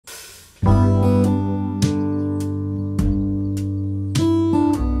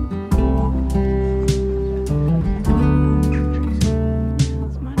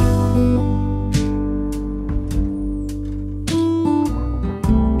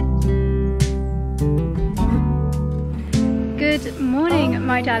morning,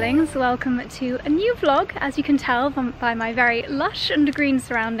 my darlings. Welcome to a new vlog. As you can tell by my very lush and green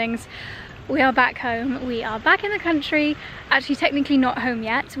surroundings, we are back home. We are back in the country. Actually, technically not home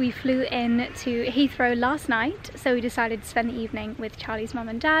yet. We flew in to Heathrow last night, so we decided to spend the evening with Charlie's mum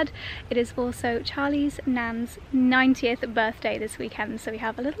and dad. It is also Charlie's nan's 90th birthday this weekend, so we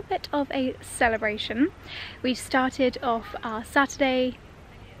have a little bit of a celebration. We started off our Sunday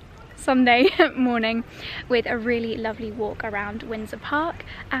morning with a really lovely walk around Windsor Park,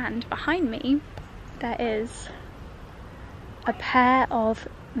 and behind me there is a pair of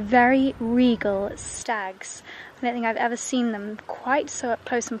very regal stags. I don't think I've ever seen them quite so up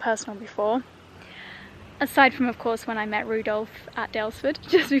close and personal before, aside from of course when I met Rudolph at Daylesford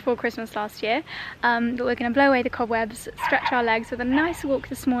just before Christmas last year. But we're going to blow away the cobwebs, stretch our legs with a nice walk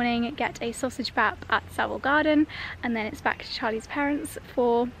this morning, get a sausage bap at Savile Garden, and then it's back to Charlie's parents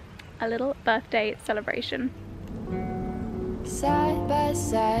for a little birthday celebration. Side by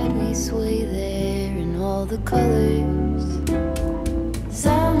side we sway there in all the colors.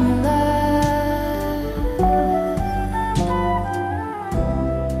 Summer love,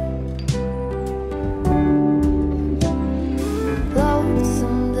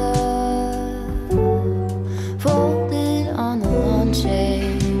 lonesome dove, folded on a lawn chair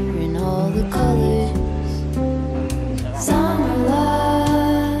in all the colors. Summer love.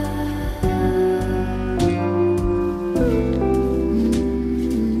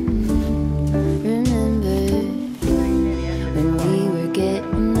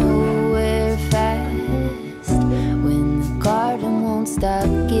 Stop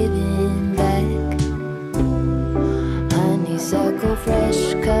giving back. Honeysuckle,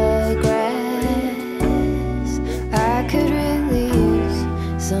 fresh cut grass. I could really use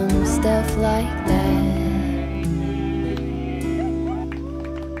some stuff like that.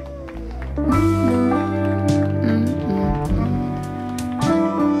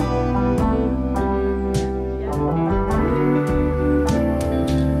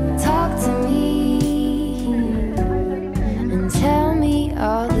 Talk to me and tell me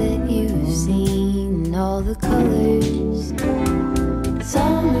all that you've seen, all the colors.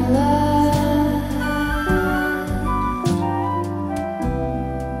 Summer love.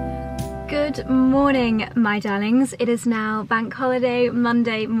 Good morning, my darlings. It is now bank holiday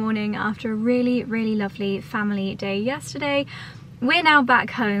Monday morning after a really lovely family day yesterday. We're now back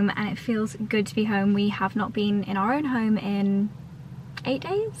home and it feels good to be home. We have not been in our own home in 8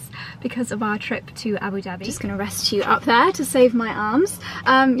 days because of our trip to Abu Dhabi. Just gonna rest you up there to save my arms.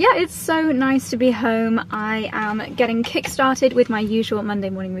 Yeah, it's so nice to be home. I am getting kick-started with my usual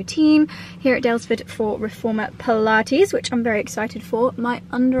Monday morning routine here at Daylesford for Reformer Pilates, which I'm very excited for. My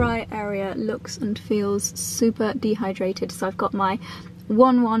under eye area looks and feels super dehydrated, so I've got my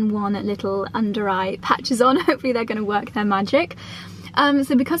 111 little under eye patches on. Hopefully they're gonna work their magic.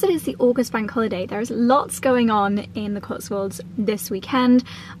 So because it is the August bank holiday, there's lots going on in the Cotswolds this weekend.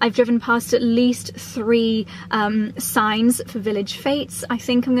 I've driven past at least 3 signs for village fetes. I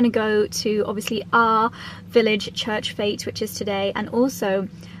think I'm going to go to obviously our village church fete, which is today, and also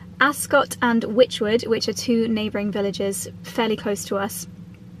Ascot and Wychwood, which are 2 neighbouring villages fairly close to us,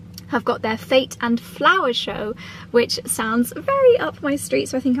 have got their fete and flower show, which sounds very up my street,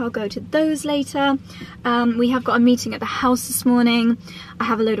 so I think I'll go to those later. We have got a meeting at the house this morning. I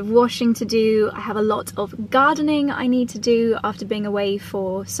have a load of washing to do. I have a lot of gardening I need to do after being away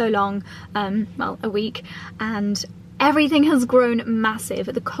for so long, well, a week, and everything has grown massive.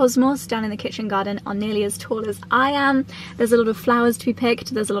 The cosmos down in the kitchen garden are nearly as tall as I am. There's a lot of flowers to be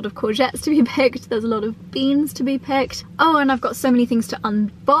picked, there's a lot of courgettes to be picked, there's a lot of beans to be picked. Oh, and I've got so many things to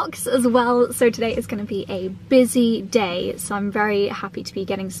unbox as well, so today is going to be a busy day. So I'm very happy to be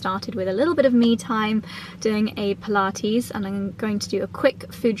getting started with a little bit of me time, doing a Pilates, and I'm going to do a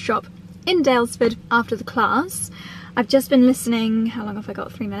quick food shop in Daylesford after the class. I've just been listening, how long have I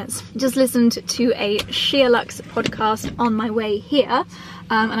got? 3 minutes. Just listened to a Sheer Lux podcast on my way here.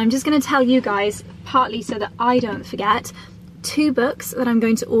 And I'm just going to tell you guys, partly so that I don't forget, 2 books that I'm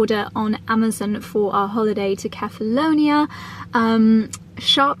going to order on Amazon for our holiday to Kefalonia.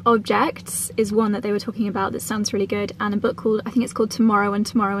 Sharp Objects is one that they were talking about that sounds really good, and a book called, I think it's called Tomorrow and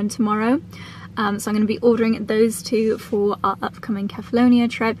Tomorrow and Tomorrow. So I'm going to be ordering those 2 for our upcoming Kefalonia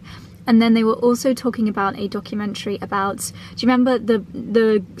trip. And then they were also talking about a documentary about, do you remember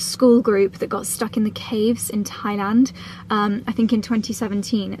the school group that got stuck in the caves in Thailand, I think in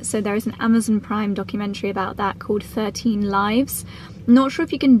 2017. So there is an Amazon Prime documentary about that called 13 Lives. Not sure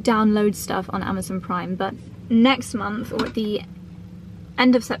if you can download stuff on Amazon Prime, but next month or at the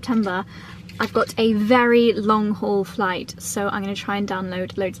end of September, I've got a very long haul flight, so I'm going to try and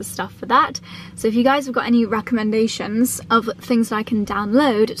download loads of stuff for that. So if you guys have got any recommendations of things that I can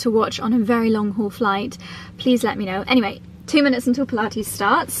download to watch on a very long haul flight, please let me know. Anyway, 2 minutes until Pilates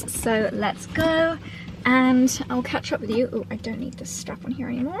starts, so let's go and I'll catch up with you. Oh, I don't need this strap on here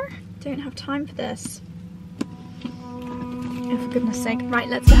anymore. Don't have time for this. Oh, for goodness sake. Right,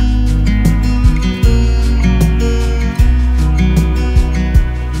 let's go.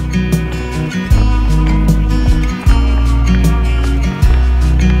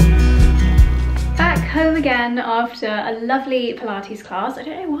 Home again after a lovely Pilates class. I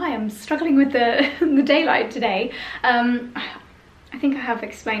don't know why I'm struggling with the, the daylight today. I think I have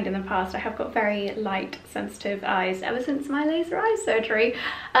explained in the past, I have got very light sensitive eyes ever since my laser eye surgery.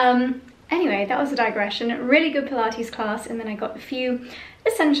 Anyway, that was a digression. Really good Pilates class, and then I got a few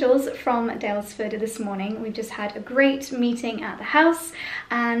essentials from Daylesford this morning. We've just had a great meeting at the house,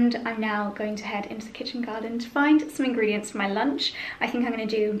 and I'm now going to head into the kitchen garden to find some ingredients for my lunch. I think I'm going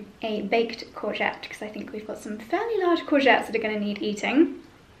to do a baked courgette because I think we've got some fairly large courgettes that are going to need eating.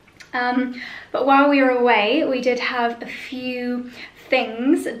 But while we were away, we did have a few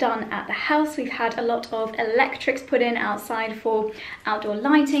things done at the house. We've had a lot of electrics put in outside for outdoor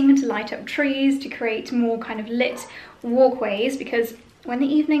lighting, to light up trees, to create more kind of lit walkways, because when the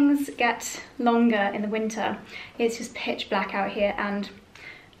evenings get longer in the winter, it's just pitch black out here, and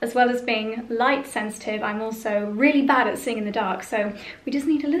as well as being light sensitive, I'm also really bad at seeing in the dark, so we just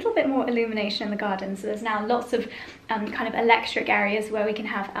need a little bit more illumination in the garden. So there's now lots of kind of electric areas where we can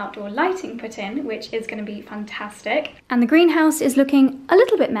have outdoor lighting put in, which is going to be fantastic. And the greenhouse is looking a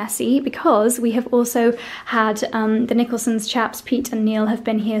little bit messy because we have also had the Nicholson's chaps, Pete and Neil, have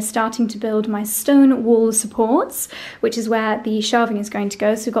been here starting to build my stone wall supports, which is where the shelving is going to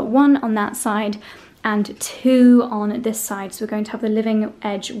go. So we've got one on that side and two on this side, so we're going to have the living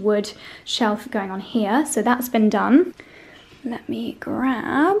edge wood shelf going on here. So that's been done. Let me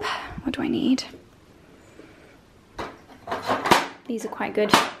grab, what do I need? These are quite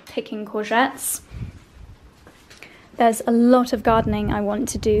good picking courgettes. There's a lot of gardening I want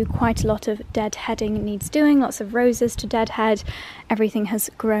to do, quite a lot of deadheading needs doing, lots of roses to deadhead. Everything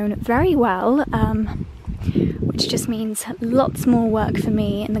has grown very well, which just means lots more work for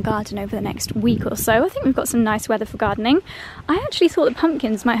me in the garden over the next week or so. I think we've got some nice weather for gardening. I actually thought the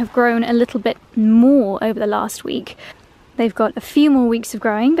pumpkins might have grown a little bit more over the last week. They've got a few more weeks of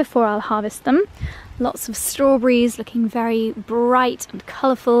growing before I'll harvest them. Lots of strawberries looking very bright and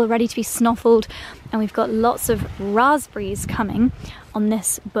colourful, ready to be snuffled. And we've got lots of raspberries coming on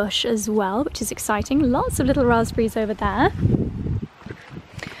this bush as well, which is exciting. Lots of little raspberries over there.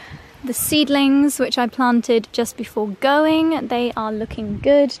 The seedlings, which I planted just before going, they are looking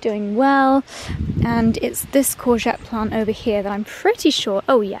good, doing well. And it's this courgette plant over here that I'm pretty sure,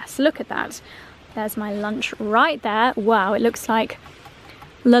 oh yes, look at that. There's my lunch right there. Wow, it looks like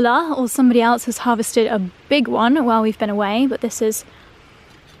Lala or somebody else has harvested a big one while we've been away, but this is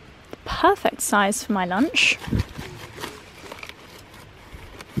the perfect size for my lunch.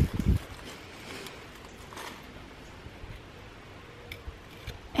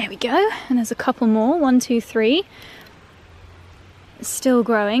 There we go, and there's a couple more, 1, 2, 3. Still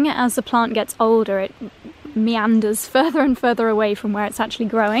growing. As the plant gets older, it meanders further and further away from where it's actually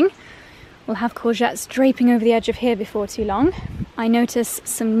growing. We'll have courgettes draping over the edge of here before too long. I notice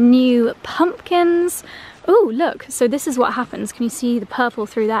some new pumpkins. Oh, look, so this is what happens. Can you see the purple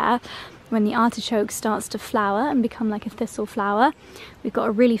through there? When the artichoke starts to flower and become like a thistle flower. We've got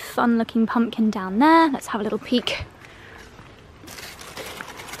a really fun looking pumpkin down there. Let's have a little peek.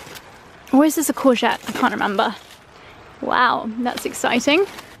 Or is this a courgette? I can't remember. Wow, that's exciting.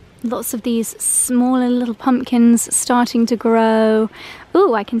 Lots of these smaller little pumpkins starting to grow.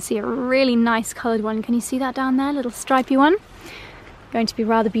 Ooh, I can see a really nice coloured one. Can you see that down there? Little stripy one. Going to be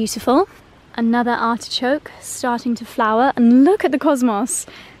rather beautiful. Another artichoke starting to flower. And look at the cosmos.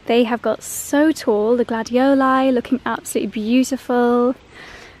 They have got so tall. The gladioli looking absolutely beautiful.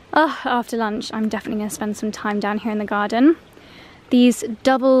 Oh, after lunch, I'm definitely going to spend some time down here in the garden. These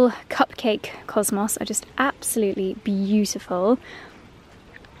double cupcake cosmos are just absolutely beautiful.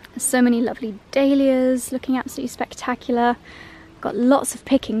 So many lovely dahlias looking absolutely spectacular. Got lots of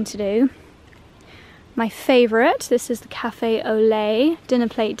picking to do. My favourite, this is the Cafe au lait dinner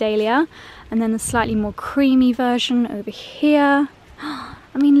plate dahlia, and then the slightly more creamy version over here.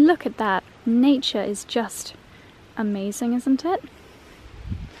 I mean, look at that. Nature is just amazing, isn't it?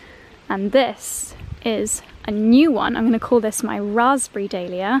 And this is a new one. I'm going to call this my raspberry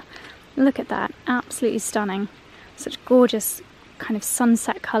dahlia. Look at that, absolutely stunning. Such gorgeous kind of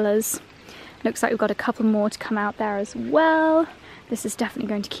sunset colours. Looks like we've got a couple more to come out there as well. This is definitely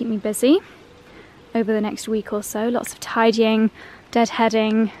going to keep me busy. over the next week or so. Lots of tidying,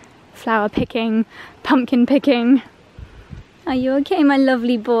 deadheading, flower picking, pumpkin picking. Are you okay, my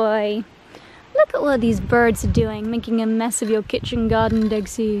lovely boy? Look at what these birds are doing, making a mess of your kitchen garden,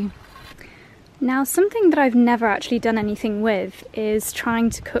 Dexy. Now, something that I've never actually done anything with is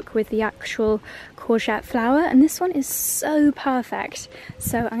trying to cook with the actual courgette flour, and this one is so perfect.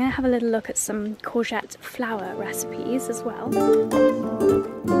 So I'm going to have a little look at some courgette flour recipes as well.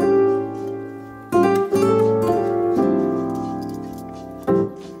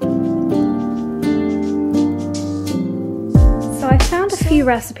 Few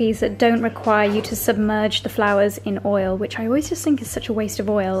recipes that don't require you to submerge the flours in oil, which I always just think is such a waste of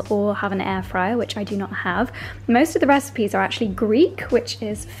oil, or have an air fryer, which I do not have. Most of the recipes are actually Greek, which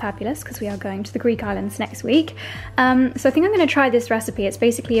is fabulous because we are going to the Greek islands next week. So I think I'm going to try this recipe. It's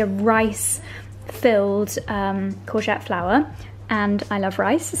basically a rice-filled courgette flour, and I love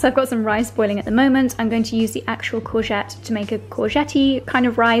rice, so I've got some rice boiling at the moment. I'm going to use the actual courgette to make a courgette-y kind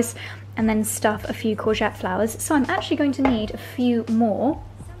of rice, and then stuff a few courgette flowers. So I'm actually going to need a few more.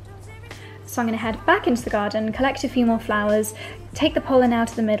 So I'm going to head back into the garden, collect a few more flowers, take the pollen out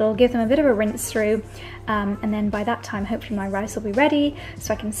of the middle, give them a bit of a rinse through, and then by that time hopefully my rice will be ready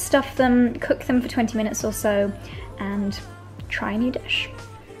so I can stuff them, cook them for 20 minutes or so, and try a new dish.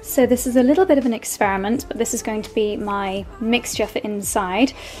 So this is a little bit of an experiment, but this is going to be my mixture for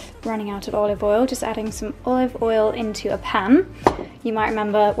inside. Running out of olive oil, just adding some olive oil into a pan. You might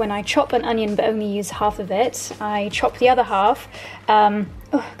remember when I chop an onion but only use half of it, I chop the other half, can't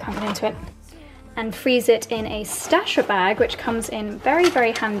get into it, and freeze it in a stasher bag, which comes in very,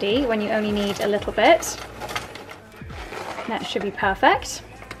 very handy when you only need a little bit. That should be perfect.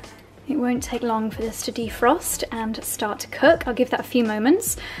 It won't take long for this to defrost and start to cook. I'll give that a few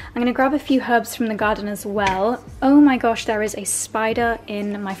moments. I'm going to grab a few herbs from the garden as well. Oh my gosh, there is a spider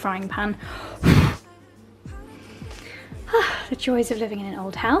in my frying pan. The joys of living in an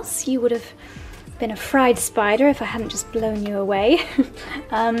old house. You would have been a fried spider if I hadn't just blown you away.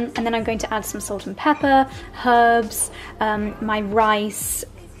 And then I'm going to add some salt and pepper, herbs, my rice,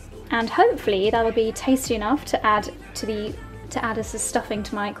 and hopefully that'll be tasty enough to add as a stuffing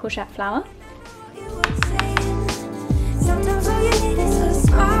to my courgette flour. Sometimes all you need is a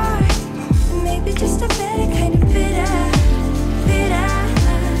spark, maybe just a bit kind of bitter.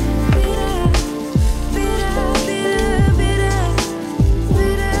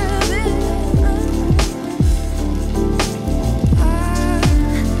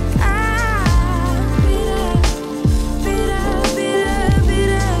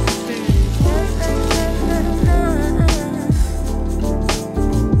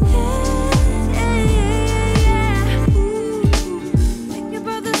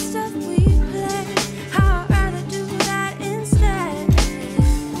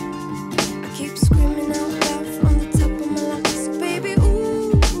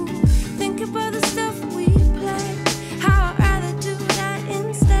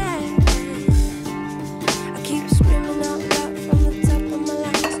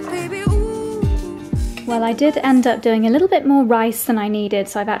 Well, I did end up doing a little bit more rice than I needed,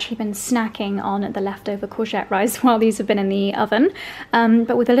 so I've actually been snacking on the leftover courgette rice while these have been in the oven.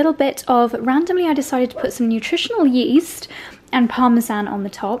 But with a little bit of, randomly I decided to put some nutritional yeast and parmesan on the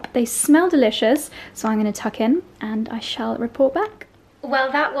top. They smell delicious, so I'm going to tuck in and I shall report back.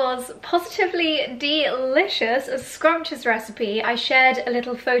 Well, that was positively delicious, a scrumptious recipe. I shared a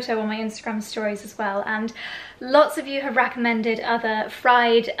little photo on my Instagram stories as well, and lots of you have recommended other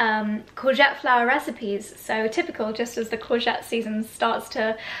fried courgette flour recipes. So typical, just as the courgette season starts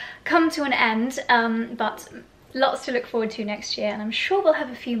to come to an end, but lots to look forward to next year, and I'm sure we'll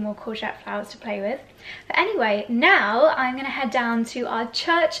have a few more courgette flowers to play with. But anyway, now I'm going to head down to our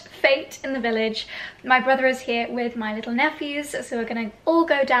church fete in the village. My brother is here with my little nephews, so we're going to all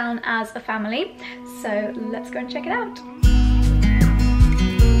go down as a family. So let's go and check it out.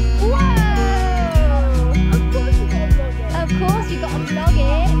 Whoa! Of course you gotta vlog it.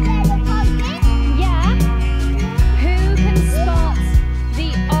 Yeah. Who can spot the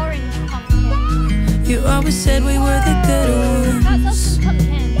orange pumpkin? You always said we were the good That's ones. Austin's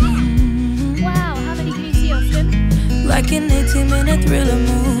pumpkin. Wow, how many can you see, Austin? Like an 18-minute thriller How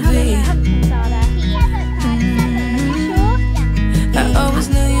many movie. pumpkins are there? 7. Are you sure? I always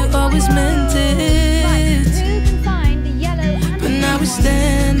knew you always meant Right, it. who can find the yellow and But the now green we're one?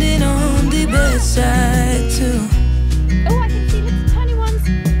 standing on the bedside too. Oh, I can see little tiny ones.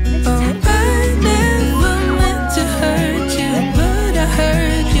 Little Oh, tiny I never meant to hurt you, but I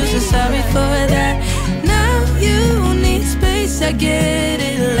hurt you, so sorry for that. Now you need space, I get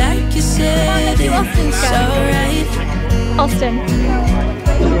it, like you said, let's do Austin's it's go. alright. Austin.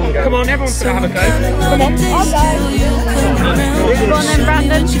 Come on, everyone's gonna have a go. Come on, I'll go. Go on then,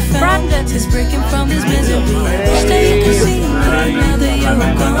 Brandon. Brandon. Is breaking from his misery. Stay you can see now that you're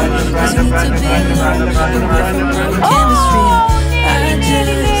gone. 'Cause you need to be alone. Away from our chemistry. I just hope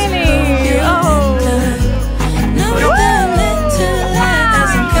you're know that I'm meant to lie.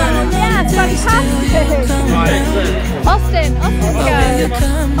 As I'm coming on the day, still you come around. Austin, Austin's go.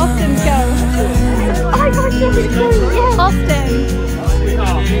 Austin's go. Oh my gosh, yes, it's go. Yeah. Austin.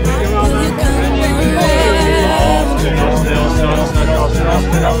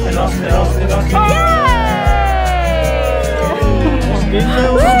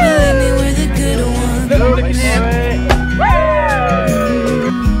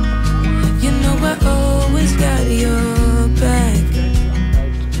 You know I always got your back.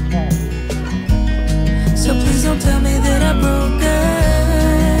 So please don't tell me that I broke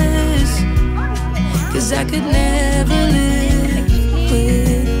us, 'cause I could never live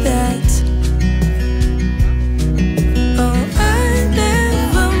with that. Oh, I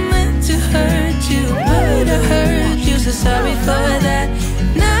never meant to hurt you, but I hurt you, so sorry for that.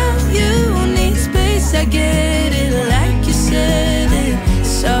 Now you need space, I get it, like you said,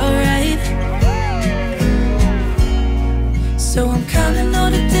 it's alright. So I'm counting all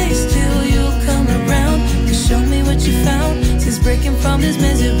the days till you come around to show me what you found. Since breaking from this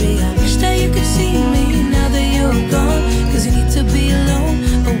misery, I wish that you could see me now that you're gone. 'Cause you need to be alone,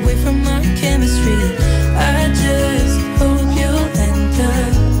 away from our chemistry. I just hope you'll end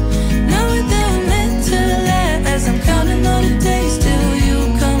up knowing that I'm meant to lie. As I'm counting all the days till you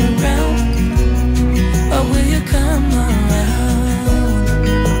come around. Or will you come around?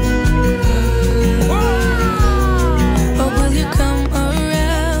 Or will you come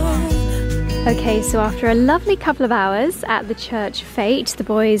around? Okay, so after a lovely couple of hours at the church fete, the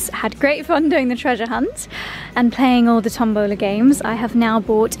boys had great fun doing the treasure hunt and playing all the tombola games. I have now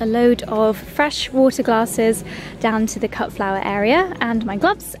bought a load of fresh water glasses down to the cut flower area and my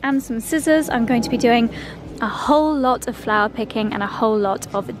gloves and some scissors. I'm going to be doing a whole lot of flower picking and a whole lot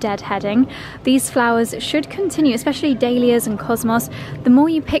of deadheading. These flowers should continue, especially dahlias and cosmos. The more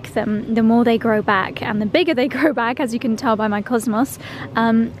you pick them, the more they grow back, and the bigger they grow back, as you can tell by my cosmos.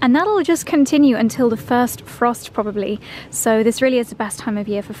 And that'll just continue until the first frost probably. So this really is the best time of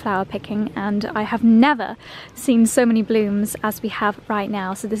year for flower picking, and I have never seen so many blooms as we have right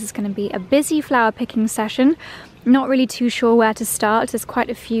now. So this is going to be a busy flower picking session. Not really too sure where to start. There's quite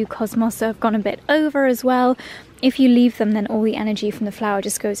a few cosmos that have gone a bit over as well. If you leave them, then all the energy from the flower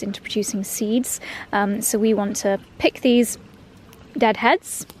just goes into producing seeds. So we want to pick these dead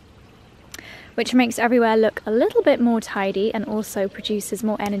heads, which makes everywhere look a little bit more tidy and also produces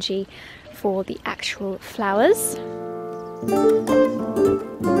more energy for the actual flowers.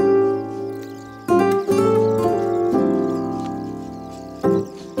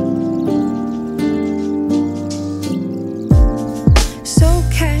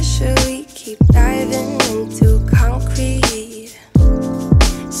 Keep diving into concrete,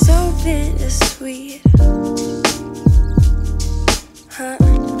 so bittersweet.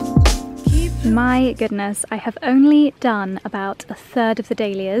 My goodness, I have only done about a third of the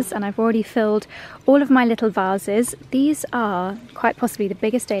dahlias and I've already filled all of my little vases. These are quite possibly the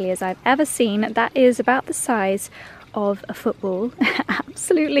biggest dahlias I've ever seen. That is about the size of a football.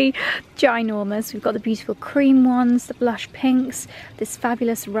 Absolutely ginormous. We've got the beautiful cream ones, the blush pinks, this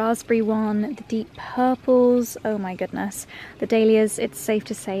fabulous raspberry one, the deep purples. Oh my goodness. The dahlias, it's safe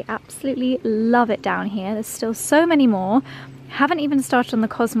to say, absolutely love it down here. There's still so many more. Haven't even started on the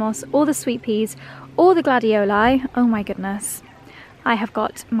cosmos or the sweet peas or the gladioli. Oh my goodness. I have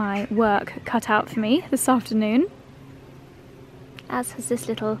got my work cut out for me this afternoon, as has this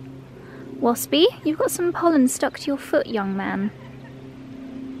little waspy. You've got some pollen stuck to your foot, young man.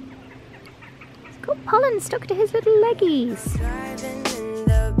 He's got pollen stuck to his little leggies. Driving in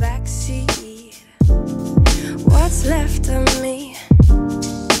the backseat, what's left of me?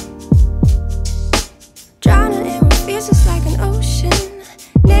 Drowning in what feels just like an ocean.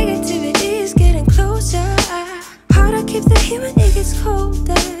 Negativity is getting closer. Hard to keep the heat when it gets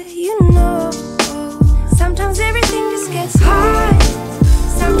colder. You know, sometimes everything just gets hard.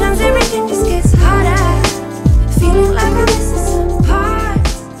 Sometimes everything just gets harder. Feeling like I'm missing some parts.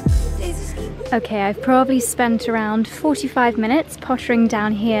 Okay, I've probably spent around 45 minutes pottering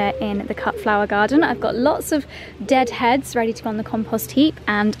down here in the cut flower garden. I've got lots of dead heads ready to go on the compost heap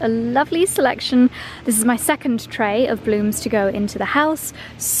and a lovely selection. This is my second tray of blooms to go into the house.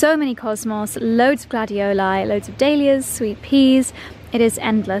 So many cosmos, loads of gladioli, loads of dahlias, sweet peas. It is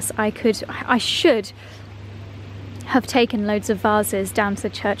endless. I should have taken loads of vases down to the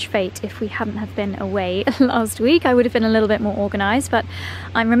church fete. If we hadn't have been away last week, I would have been a little bit more organised, but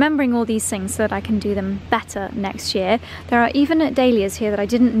I'm remembering all these things so that I can do them better next year. There are even dahlias here that I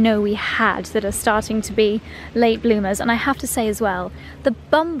didn't know we had that are starting to be late bloomers, and I have to say as well, the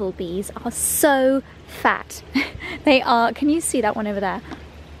bumblebees are so fat. They are, can you see that one over there?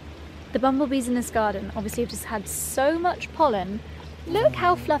 The bumblebees in this garden obviously have just had so much pollen. Look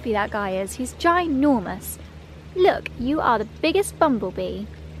how fluffy that guy is, he's ginormous. Look, you are the biggest bumblebee.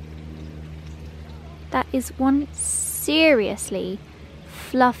 That is one seriously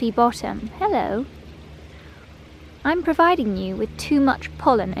fluffy bottom. Hello. I'm providing you with too much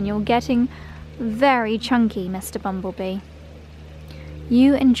pollen and you're getting very chunky, Mr. Bumblebee.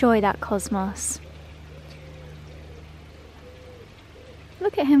 You enjoy that, Cosmos.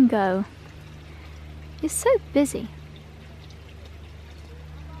 Look at him go. He's so busy.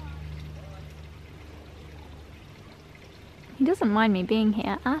 He doesn't mind me being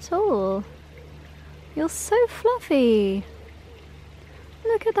here at all. You're so fluffy.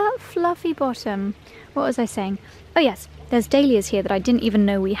 Look at that fluffy bottom. What was I saying? Oh yes, there's dahlias here that I didn't even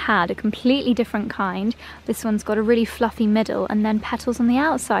know we had, a completely different kind. This one's got a really fluffy middle and then petals on the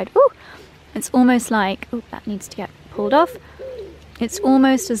outside. Ooh, it's almost like, oh, that needs to get pulled off. It's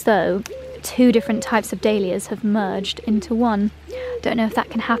almost as though two different types of dahlias have merged into one. Don't know if that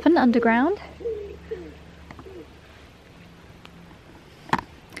can happen underground. I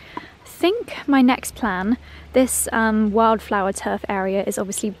think my next plan, this wildflower turf area is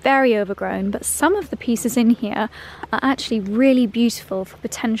obviously very overgrown, but some of the pieces in here are actually really beautiful for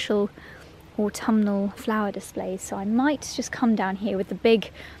potential autumnal flower displays. So I might just come down here with the big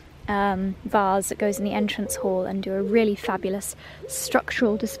vase that goes in the entrance hall and do a really fabulous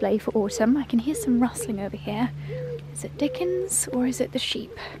structural display for autumn. I can hear some rustling over here. Is it Dickens or is it the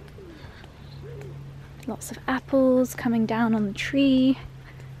sheep? Lots of apples coming down on the tree.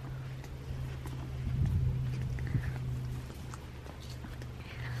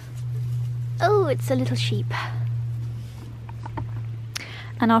 Oh, it's a little sheep.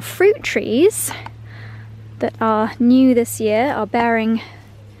 And our fruit trees that are new this year are bearing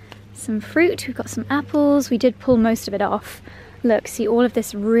some fruit. We've got some apples. We did pull most of it off. Look, see, all of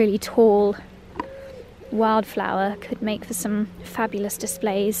this really tall wildflower could make for some fabulous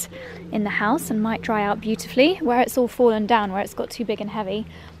displays in the house and might dry out beautifully. Where it's all fallen down, where it's got too big and heavy,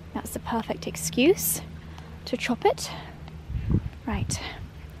 that's the perfect excuse to chop it. Right.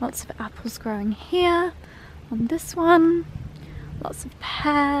 Lots of apples growing here, on this one, lots of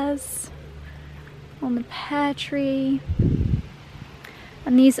pears on the pear tree,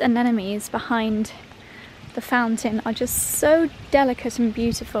 and these anemones behind the fountain are just so delicate and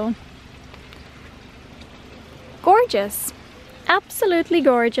beautiful. Gorgeous, absolutely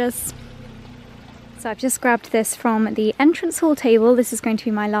gorgeous. So I've just grabbed this from the entrance hall table. This is going to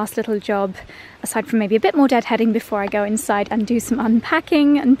be my last little job, aside from maybe a bit more deadheading before I go inside and do some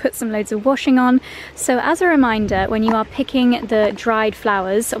unpacking and put some loads of washing on. So as a reminder, when you are picking the dried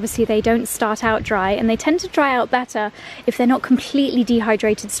flowers, obviously they don't start out dry and they tend to dry out better if they're not completely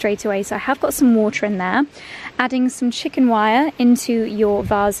dehydrated straight away. So I have got some water in there. Adding some chicken wire into your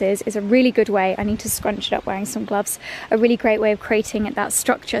vases is a really good way. I need to scrunch it up wearing some gloves. A really great way of creating that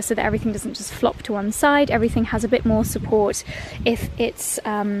structure so that everything doesn't just flop to one side. Everything has a bit more support if it's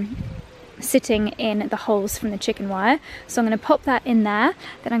sitting in the holes from the chicken wire. So I'm going to pop that in there.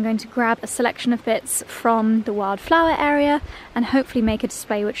 Then I'm going to grab a selection of bits from the wildflower area and hopefully make a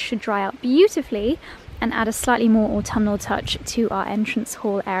display which should dry out beautifully and add a slightly more autumnal touch to our entrance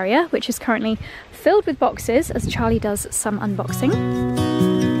hall area, which is currently filled with boxes as Charlie does some unboxing.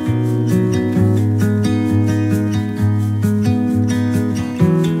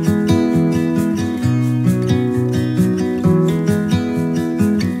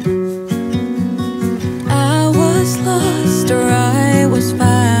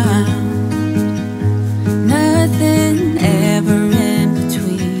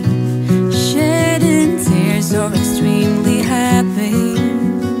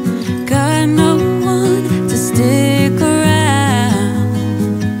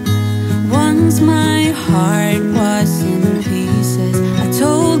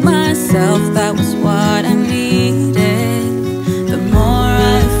 That was what I needed. The more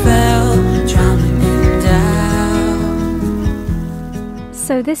I felt drowning in doubt.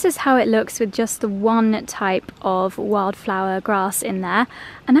 So this is how it looks with just the one type of wildflower grass in there.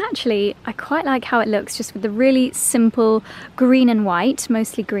 And actually, I quite like how it looks just with the really simple green and white,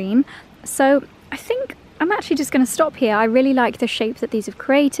 mostly green. So I think I'm actually just going to stop here. I really like the shape that these have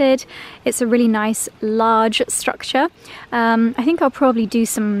created. It's a really nice large structure. I think I'll probably do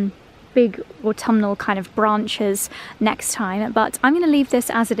some big autumnal kind of branches next time, but I'm going to leave this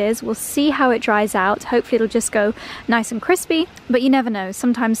as it is. We'll see how it dries out. Hopefully it'll just go nice and crispy, but you never know.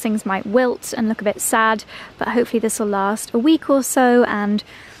 Sometimes things might wilt and look a bit sad, but hopefully this will last a week or so and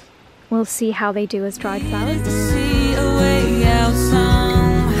we'll see how they do as dried flowers. See a way out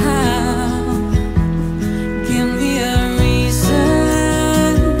somehow. Give me a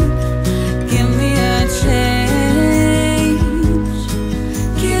reason. Give me a change.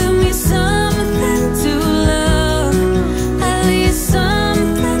 Give me something to love. At least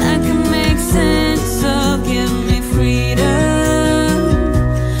something I can make sense of. Give me freedom.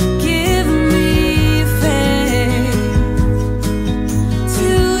 Give me faith to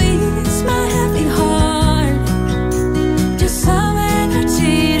ease my heavy heart. Just some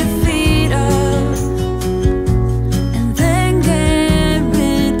energy to feed up and then get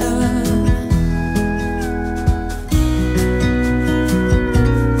rid of.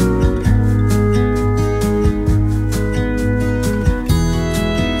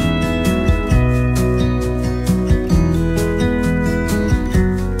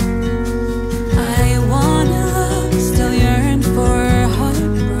 I wanna love, still yearn for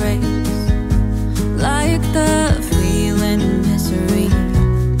heartbreaks, like the feeling of misery.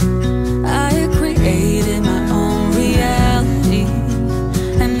 I created my own reality,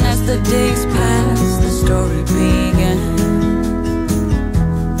 and as the days pass, the story began.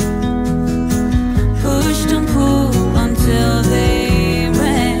 Pushed and pulled until they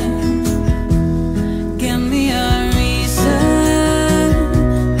ran. Give me a reason.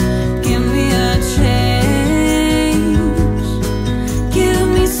 Give me a change. Give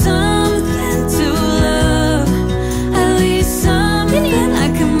me something to love. At least something I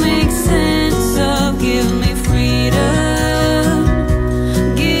can make sense of. Give me freedom.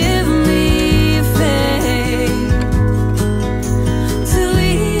 Give me faith to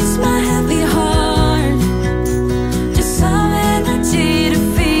ease my heavy heart. Just some energy to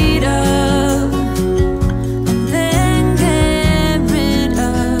feed up and then get rid of.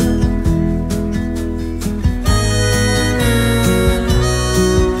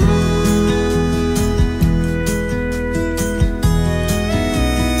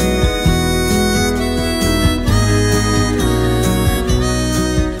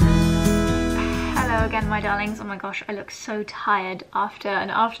 Hello again, my darlings. Oh my gosh, I look so tired after an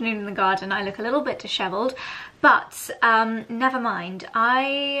afternoon in the garden. I look a little bit disheveled, but never mind.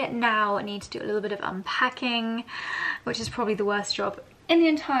 I now need to do a little bit of unpacking, which is probably the worst job in the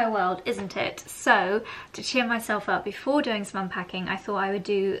entire world, isn't it? So to cheer myself up before doing some unpacking, I thought I would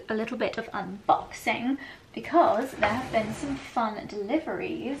do a little bit of unboxing because there have been some fun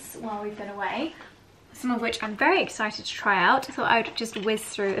deliveries while we've been away, some of which I'm very excited to try out. I thought I would just whiz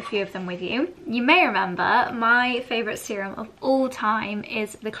through a few of them with you. You may remember my favourite serum of all time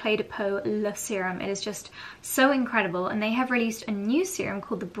is the Clé de Peau Le Serum. It is just so incredible, and they have released a new serum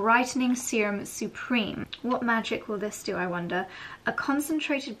called the Brightening Serum Supreme. What magic will this do, I wonder? A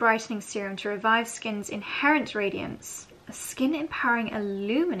concentrated brightening serum to revive skin's inherent radiance. A skin empowering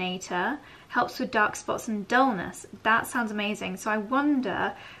illuminator helps with dark spots and dullness. That sounds amazing. So I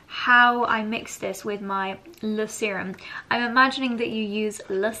wonder how I mix this with my Le Serum. I'm imagining that you use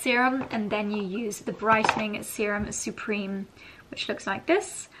Le Serum and then you use the Brightening Serum Supreme, which looks like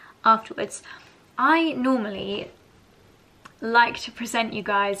this, afterwards. I normally like to present you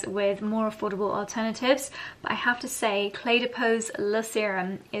guys with more affordable alternatives, but I have to say Clé de Peau's Le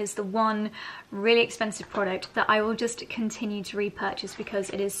Serum is the one really expensive product that I will just continue to repurchase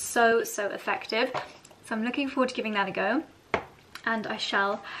because it is so effective. So I'm looking forward to giving that a go, and I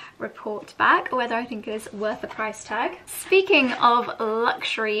shall report back whether I think it is worth the price tag. Speaking of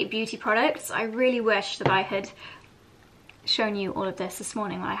luxury beauty products, I really wish that I had shown you all of this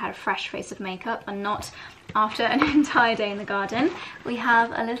morning when I had a fresh face of makeup and not after an entire day in the garden. We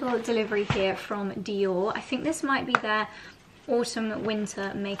have a little delivery here from Dior. I think this might be their autumn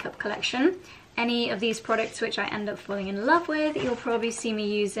winter makeup collection. Any of these products which I end up falling in love with, you'll probably see me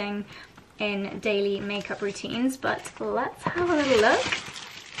using in daily makeup routines, but let's have a little look.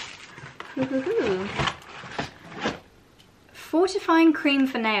 Fortifying cream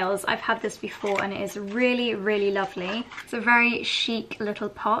for nails. I've had this before and it is really lovely. It's a very chic little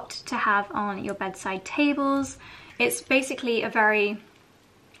pot to have on your bedside tables. It's basically a very,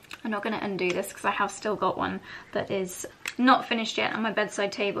 I'm not going to undo this because I have still got one that is not finished yet on my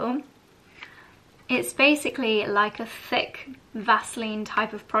bedside table. It's basically like a thick Vaseline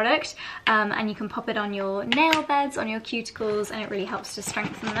type of product, and you can pop it on your nail beds, on your cuticles, and it really helps to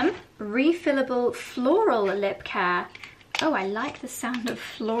strengthen them. Refillable floral lip care. Oh, I like the sound of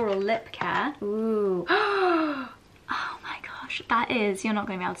floral lip care. Ooh. Oh my gosh. gosh, that is, you're not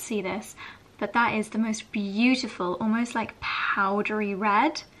going to be able to see this, but that is the most beautiful, almost like powdery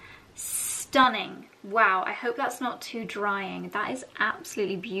red. Stunning. Wow, I hope that's not too drying. That is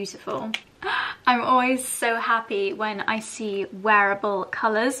absolutely beautiful. I'm always so happy when I see wearable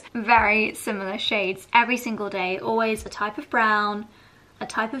colours, very similar shades every single day, always a type of brown, a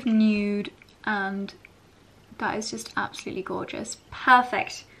type of nude, and that is just absolutely gorgeous.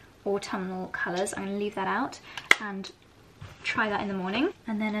 Perfect autumnal colours. I'm going to leave that out and try that in the morning.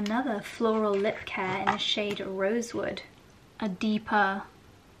 And then another floral lip care in the shade Rosewood, a deeper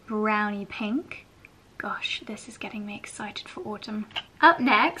browny pink. Gosh, this is getting me excited for autumn. Up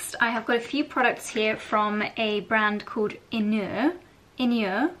next, I have got a few products here from a brand called Inur.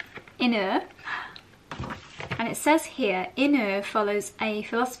 And it says here, Inur follows a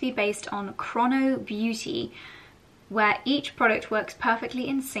philosophy based on chrono beauty, where each product works perfectly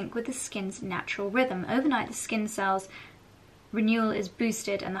in sync with the skin's natural rhythm. Overnight, the skin cells renewal is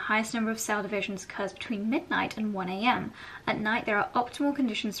boosted and the highest number of cell divisions occurs between midnight and 1 AM. At night, there are optimal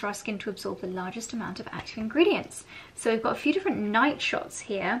conditions for our skin to absorb the largest amount of active ingredients. So we've got a few different night shots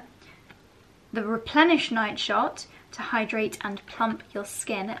here. The Replenish night shot to hydrate and plump your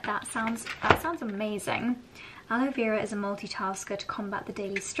skin. That sounds amazing. Aloe vera is a multitasker to combat the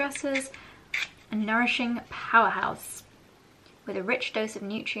daily stresses. A nourishing powerhouse with a rich dose of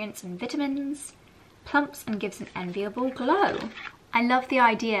nutrients and vitamins. Plumps and gives an enviable glow. I love the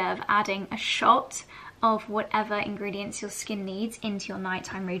idea of adding a shot of whatever ingredients your skin needs into your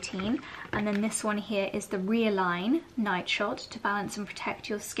nighttime routine. And then this one here is the Realign Night Shot to balance and protect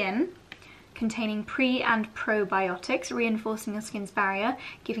your skin, containing pre and probiotics, reinforcing your skin's barrier,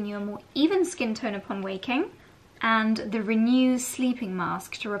 giving you a more even skin tone upon waking. And the Renew Sleeping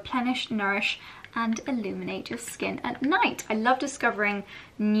Mask to replenish, nourish, and illuminate your skin at night. I love discovering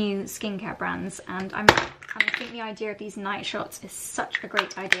new skincare brands, and I think the idea of these night shots is such a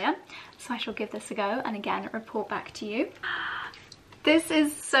great idea. So I shall give this a go and again report back to you. This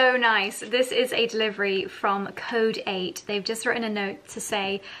is so nice. This is a delivery from Code 8. They've just written a note to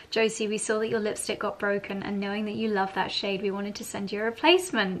say, Josie, we saw that your lipstick got broken, and knowing that you love that shade, we wanted to send you a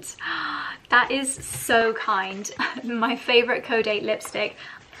replacement. That is so kind. My favorite Code 8 lipstick.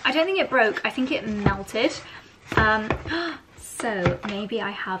 I don't think it broke, I think it melted. So maybe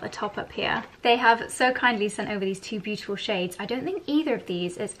I have a top up here. They have so kindly sent over these two beautiful shades. I don't think either of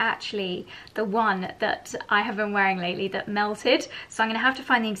these is actually the one that I have been wearing lately that melted. So I'm gonna have to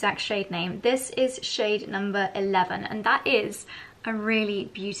find the exact shade name. This is shade number 11, and that is a really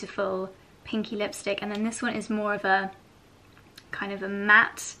beautiful pinky lipstick. And then this one is more of a kind of a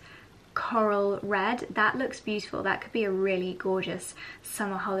matte coral red. That looks beautiful. That could be a really gorgeous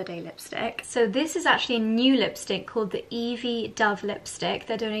summer holiday lipstick. So this is actually a new lipstick called the Evie Dove lipstick.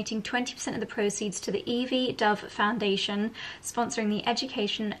 They're donating 20% of the proceeds to the Evie Dove Foundation, sponsoring the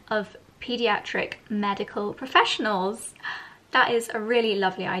education of pediatric medical professionals. That is a really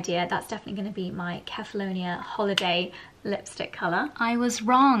lovely idea. That's definitely going to be my Kefalonia holiday lipstick colour. I was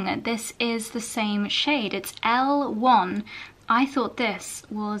wrong. This is the same shade. It's L1. I thought this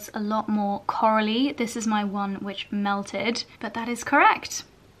was a lot more corally. This is my one which melted, but that is correct.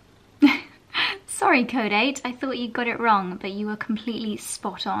 Sorry, Code 8, I thought you got it wrong, but you were completely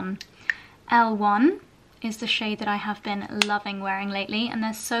spot on. L1 is the shade that I have been loving wearing lately, and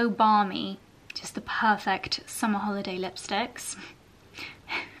they're so balmy. Just the perfect summer holiday lipsticks.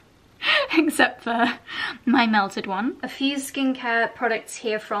 Except for my melted one. A few skincare products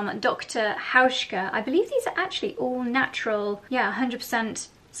here from Dr. Hauschka. I believe these are actually all natural, yeah, 100%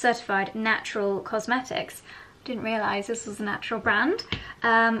 certified natural cosmetics. Didn't realise this was a natural brand.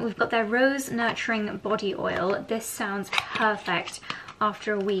 We've got their Rose Nurturing Body Oil. This sounds perfect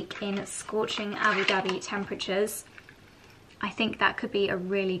after a week in scorching Abu Dhabi temperatures. I think that could be a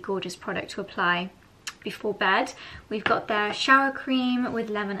really gorgeous product to apply before bed. We've got their shower cream with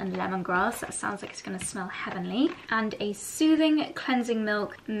lemon and lemongrass. That sounds like it's going to smell heavenly. And a soothing cleansing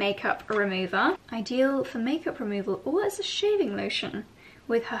milk makeup remover. Ideal for makeup removal or as a shaving lotion.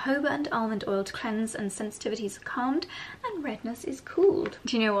 With jojoba and almond oil to cleanse and sensitivities are calmed and redness is cooled.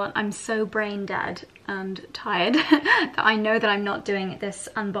 Do you know what? I'm so brain dead and tired that I know that I'm not doing this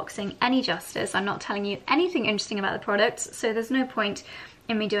unboxing any justice. I'm not telling you anything interesting about the products, so there's no point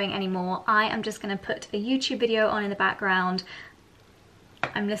in me doing any more. I am just going to put a YouTube video on in the background.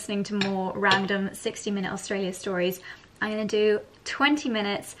 I'm listening to more random 60-minute Australia stories. I'm going to do 20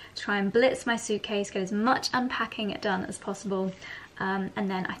 minutes, try and blitz my suitcase, get as much unpacking done as possible, and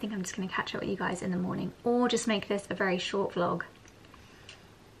then I think I'm just going to catch up with you guys in the morning, or just make this a very short vlog.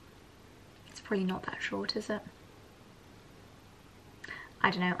 It's probably not that short, is it? I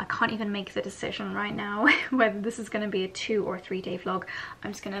don't know, I can't even make the decision right now whether this is going to be a 2 or 3 day vlog.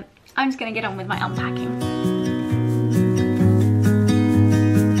 I'm just gonna get on with my unpacking.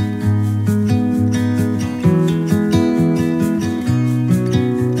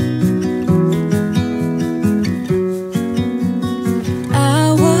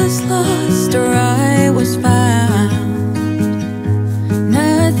 Lost or I was found,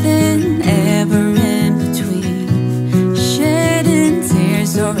 nothing ever in between, shedding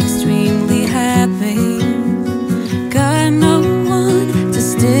tears or extremely happy, got no one to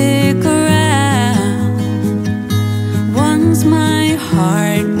stick around. Once my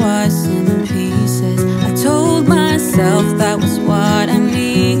heart wasn't